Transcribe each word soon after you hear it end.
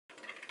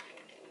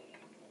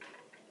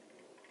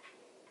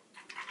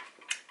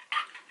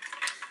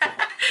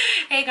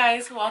Hey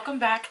guys, welcome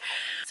back.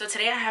 So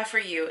today I have for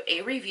you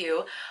a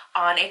review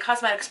on a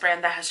cosmetics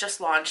brand that has just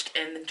launched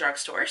in the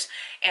drugstores.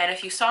 And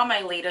if you saw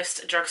my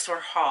latest drugstore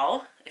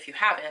haul, if you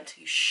haven't,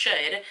 you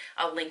should.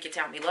 I'll link it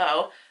down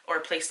below or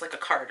place like a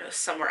card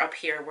somewhere up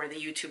here where the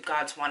YouTube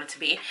gods want it to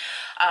be.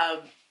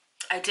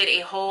 I did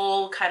a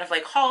whole kind of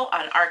like haul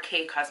on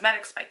RK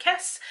Cosmetics by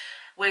Kiss,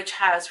 which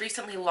has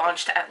recently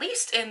launched at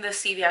least in the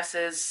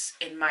CVS's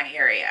in my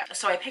area.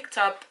 So I picked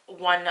up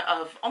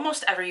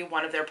almost every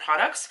one of their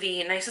products.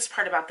 The nicest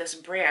part about this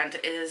brand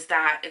is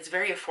that it's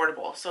very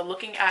affordable. So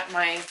looking at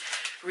my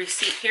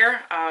receipt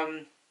here,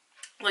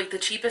 like the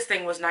cheapest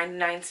thing was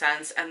 99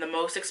 cents and the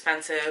most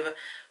expensive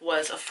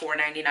was a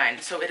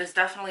 $4.99. So it is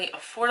definitely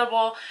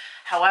affordable.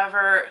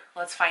 However,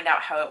 let's find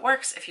out how it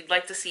works. If you'd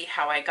like to see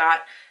how I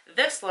got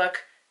this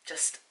look,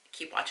 just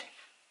keep watching.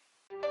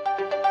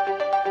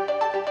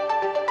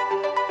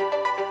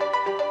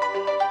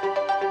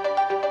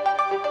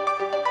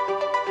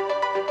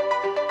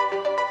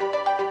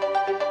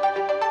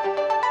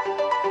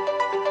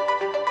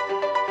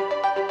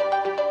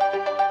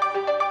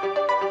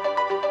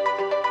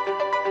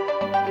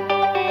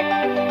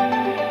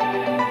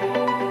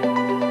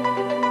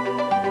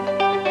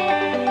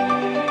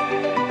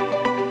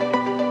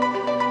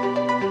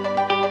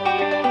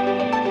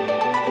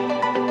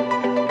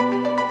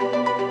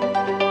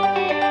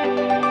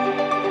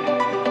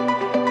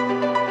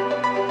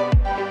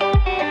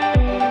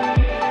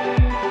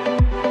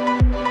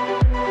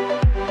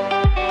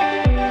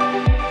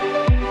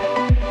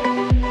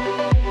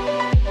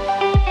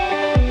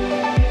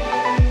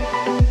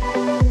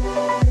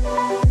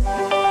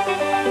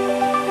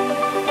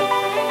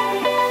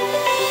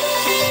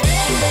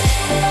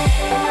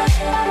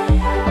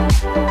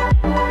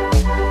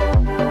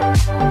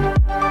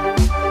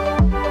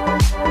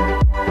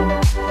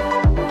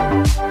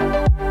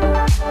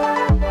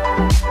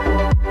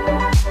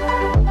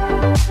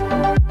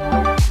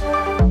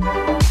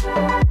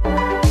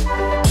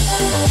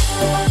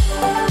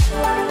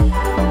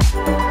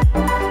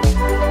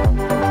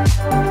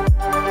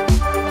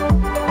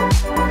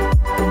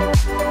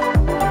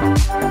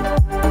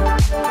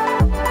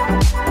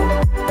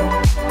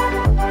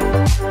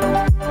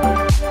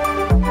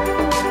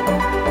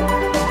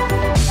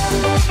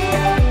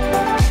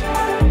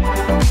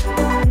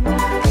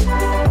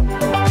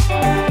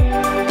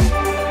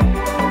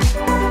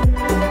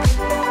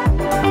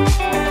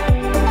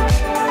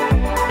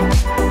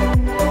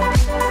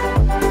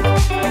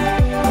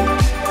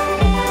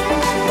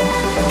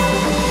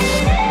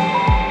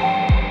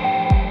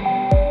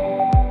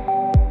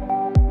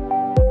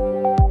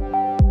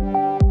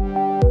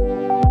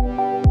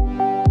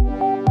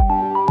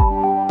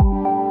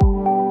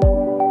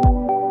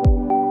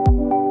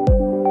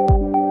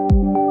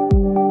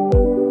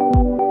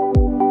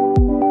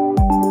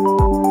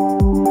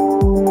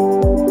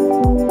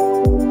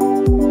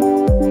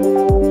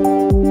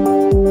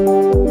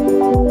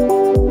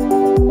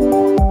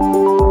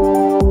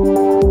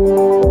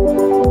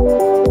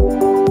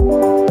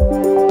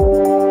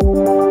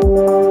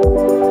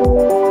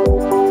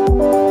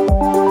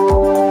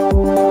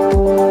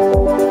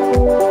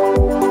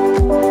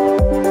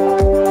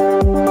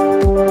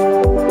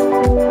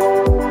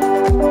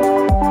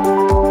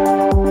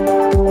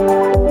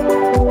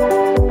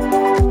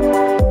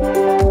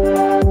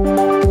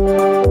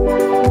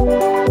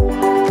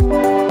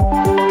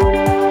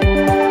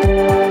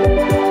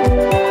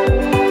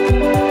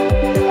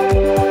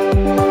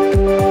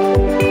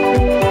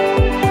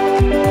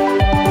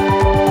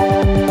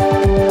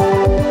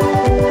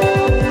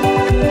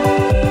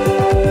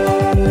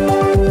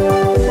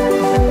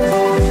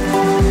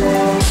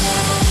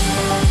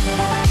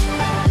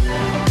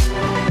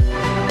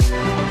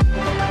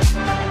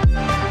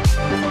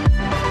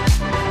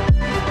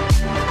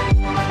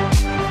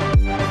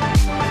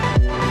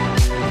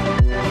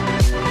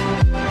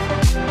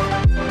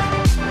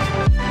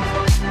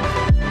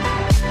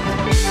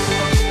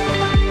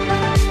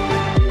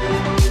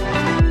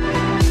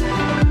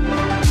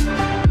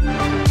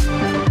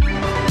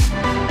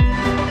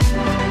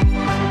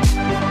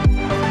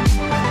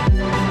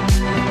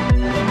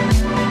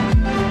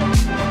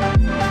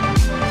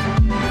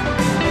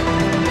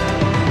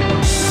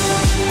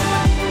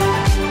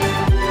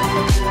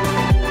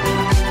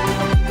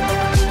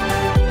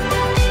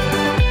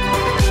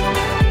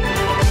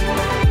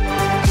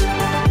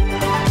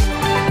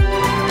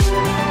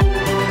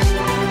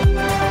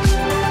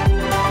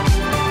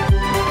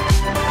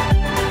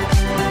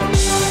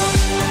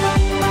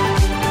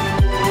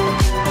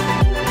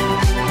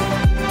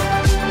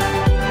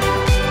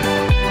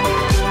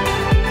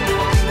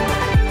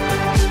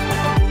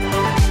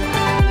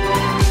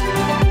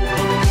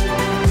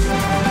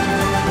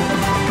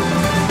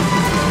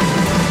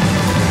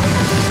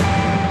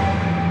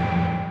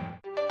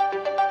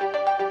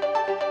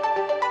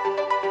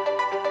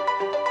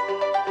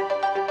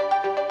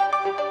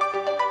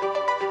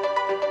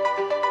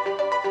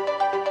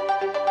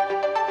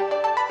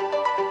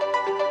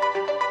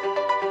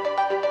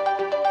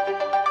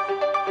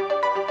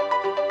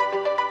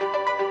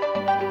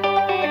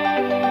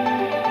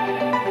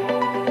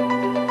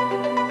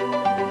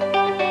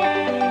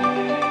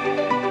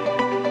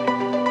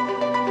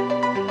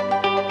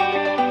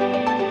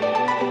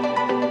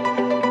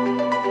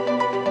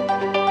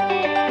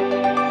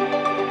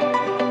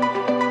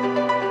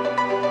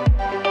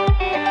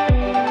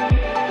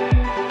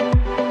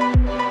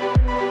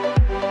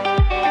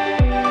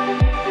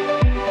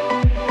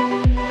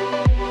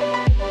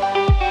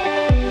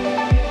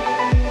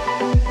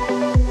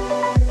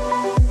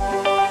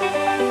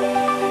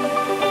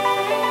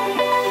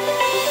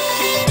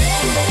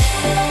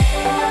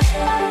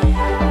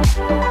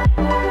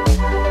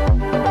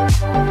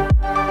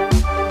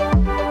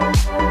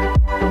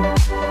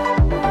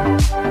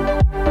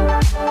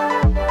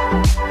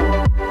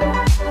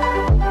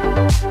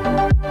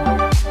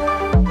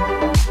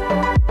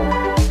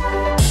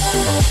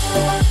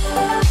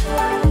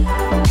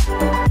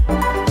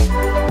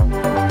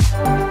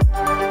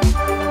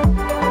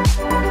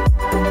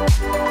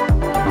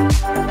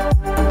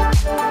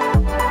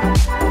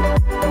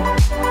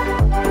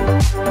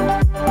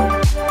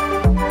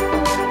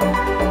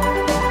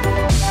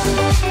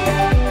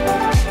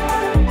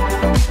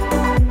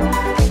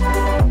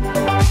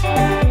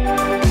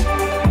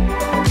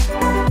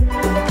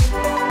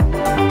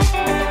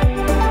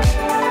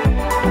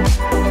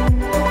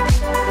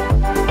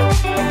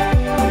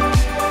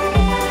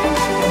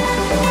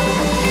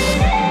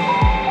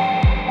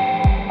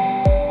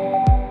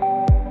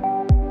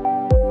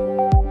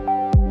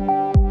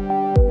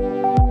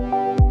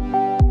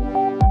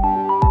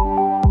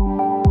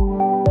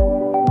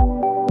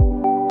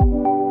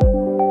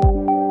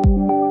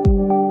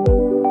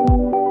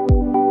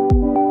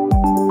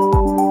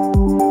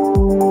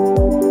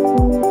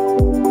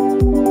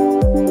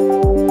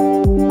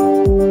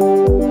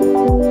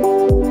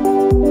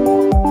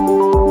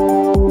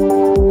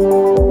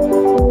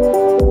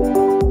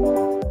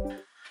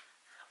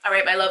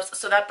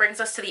 brings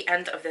us to the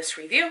end of this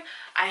review.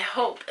 I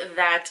hope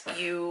that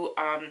you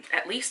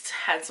at least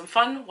had some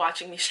fun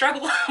watching me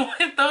struggle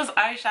with those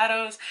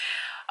eyeshadows.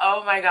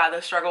 Oh my god,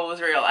 the struggle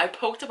was real. I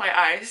poked my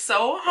eye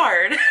so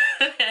hard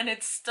and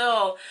it's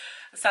still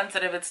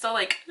sensitive. It's still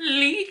like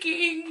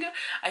leaking.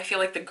 I feel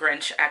like the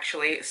Grinch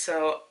actually.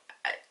 So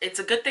it's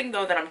a good thing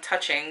though that I'm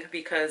touching,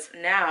 because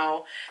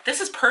now this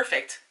is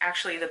perfect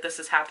actually that this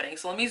is happening.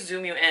 So let me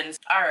zoom you in.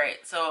 All right,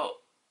 so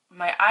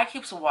my eye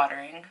keeps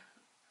watering.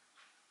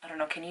 I don't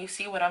know, can you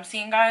see what I'm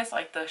seeing, guys?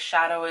 Like the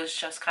shadow is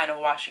just kind of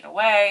washing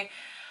away.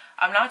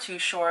 I'm not too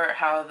sure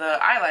how the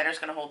eyeliner is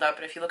going to hold up,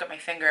 but if you look at my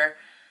finger,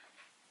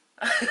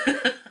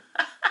 that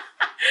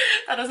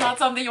is not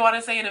something you want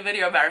to say in a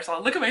video,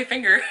 Marisol. Look at my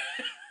finger.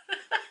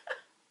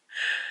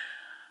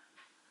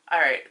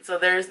 Alright, so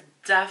there's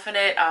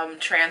definite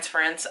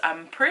transference.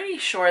 I'm pretty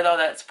sure though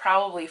that's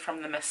probably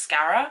from the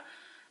mascara.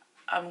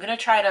 I'm going to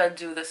try to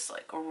do this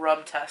like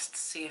rub test,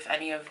 see if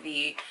any of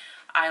the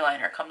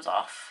eyeliner comes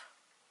off.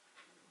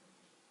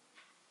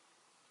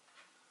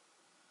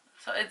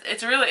 So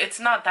it's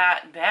not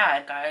that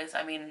bad, guys.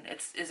 I mean,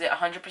 is it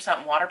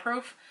 100%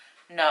 waterproof?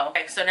 No.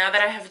 Okay, so now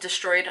that I have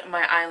destroyed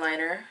my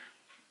eyeliner,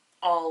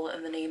 all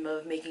in the name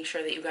of making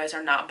sure that you guys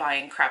are not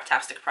buying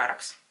craptastic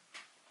products,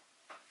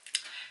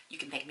 you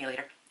can thank me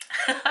later.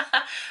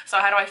 So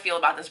how do I feel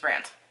about this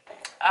brand?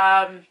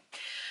 Merp.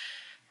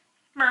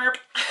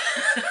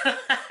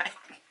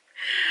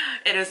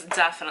 It is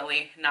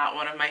definitely not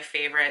one of my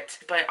favorites,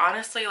 but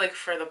honestly, like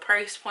for the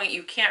price point,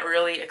 you can't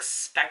really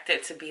expect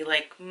it to be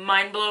like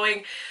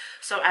mind-blowing.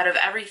 So out of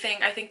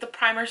everything, I think the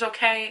primer's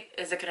okay.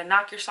 Is it gonna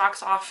knock your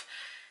socks off?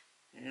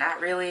 Not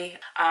really.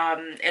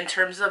 In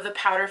terms of the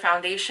powder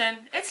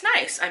foundation, it's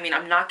nice. I mean,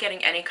 I'm not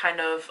getting any kind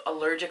of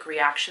allergic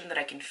reaction that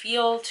I can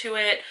feel to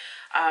it.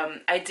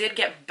 I did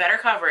get better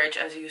coverage,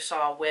 as you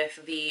saw, with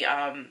the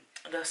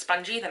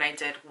spongy than I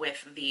did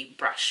with the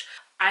brush.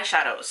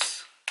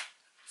 Eyeshadows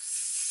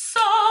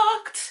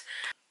sucked.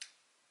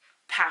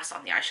 Pass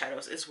on the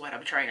eyeshadows is what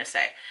I'm trying to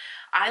say.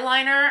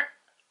 Eyeliner,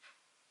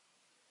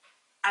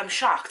 I'm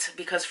shocked,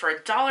 because for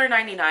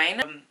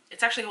 $1.99,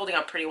 it's actually holding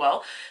up pretty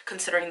well,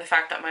 considering the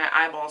fact that my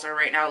eyeballs are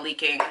right now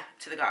leaking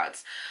to the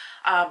gods.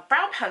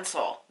 Brow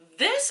pencil.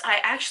 This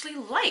I actually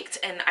liked,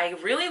 and I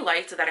really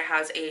liked that it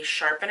has a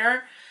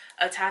sharpener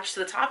attached to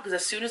the top, because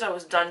as soon as I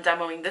was done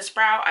demoing this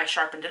brow, I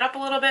sharpened it up a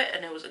little bit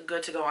and it was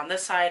good to go on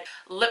this side.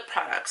 Lip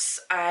products.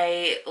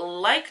 I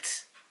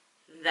liked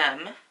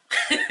them.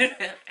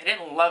 I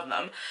didn't love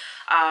them.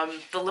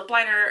 The lip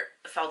liner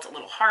felt a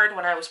little hard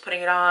when I was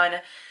putting it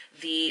on.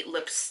 The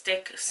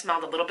lipstick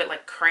smelled a little bit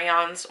like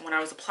crayons when I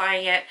was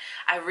applying it.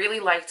 I really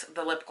liked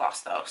the lip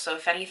gloss though. So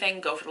if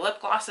anything, go for the lip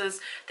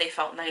glosses. They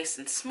felt nice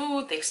and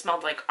smooth. They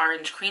smelled like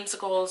orange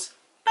creamsicles.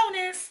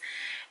 Bonus!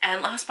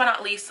 And last but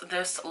not least,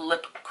 this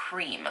lip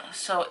cream.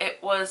 So it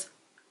was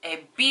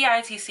a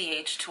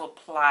BITCH to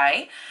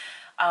apply.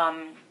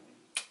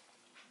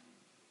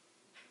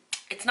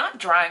 It's not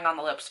drying on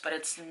the lips, but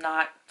it's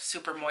not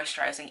super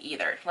moisturizing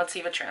either. Let's see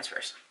if it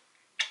transfers.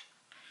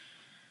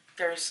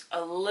 There's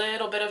a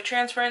little bit of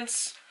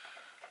transference,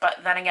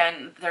 but then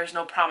again, there's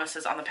no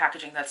promises on the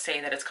packaging that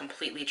say that it's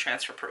completely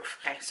transfer proof.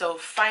 Okay, so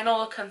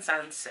final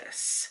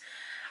consensus.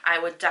 I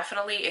would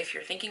definitely, if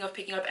you're thinking of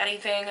picking up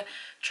anything,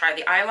 try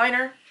the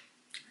eyeliner,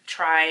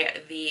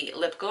 try the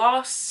lip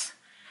gloss,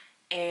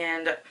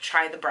 and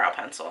try the brow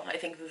pencil. I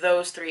think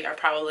those three are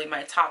probably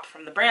my top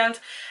from the brand.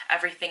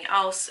 Everything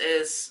else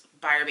is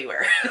buyer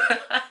beware.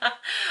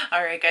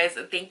 Alright guys,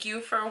 thank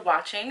you for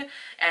watching,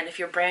 and if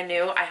you're brand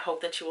new, I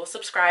hope that you will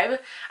subscribe.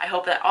 I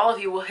hope that all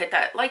of you will hit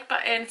that like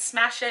button,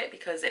 smash it,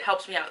 because it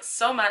helps me out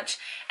so much,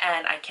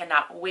 and I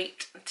cannot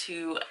wait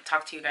to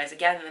talk to you guys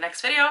again in the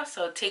next video.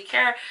 So take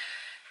care,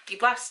 be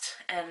blessed,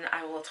 and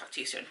I will talk to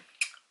you soon.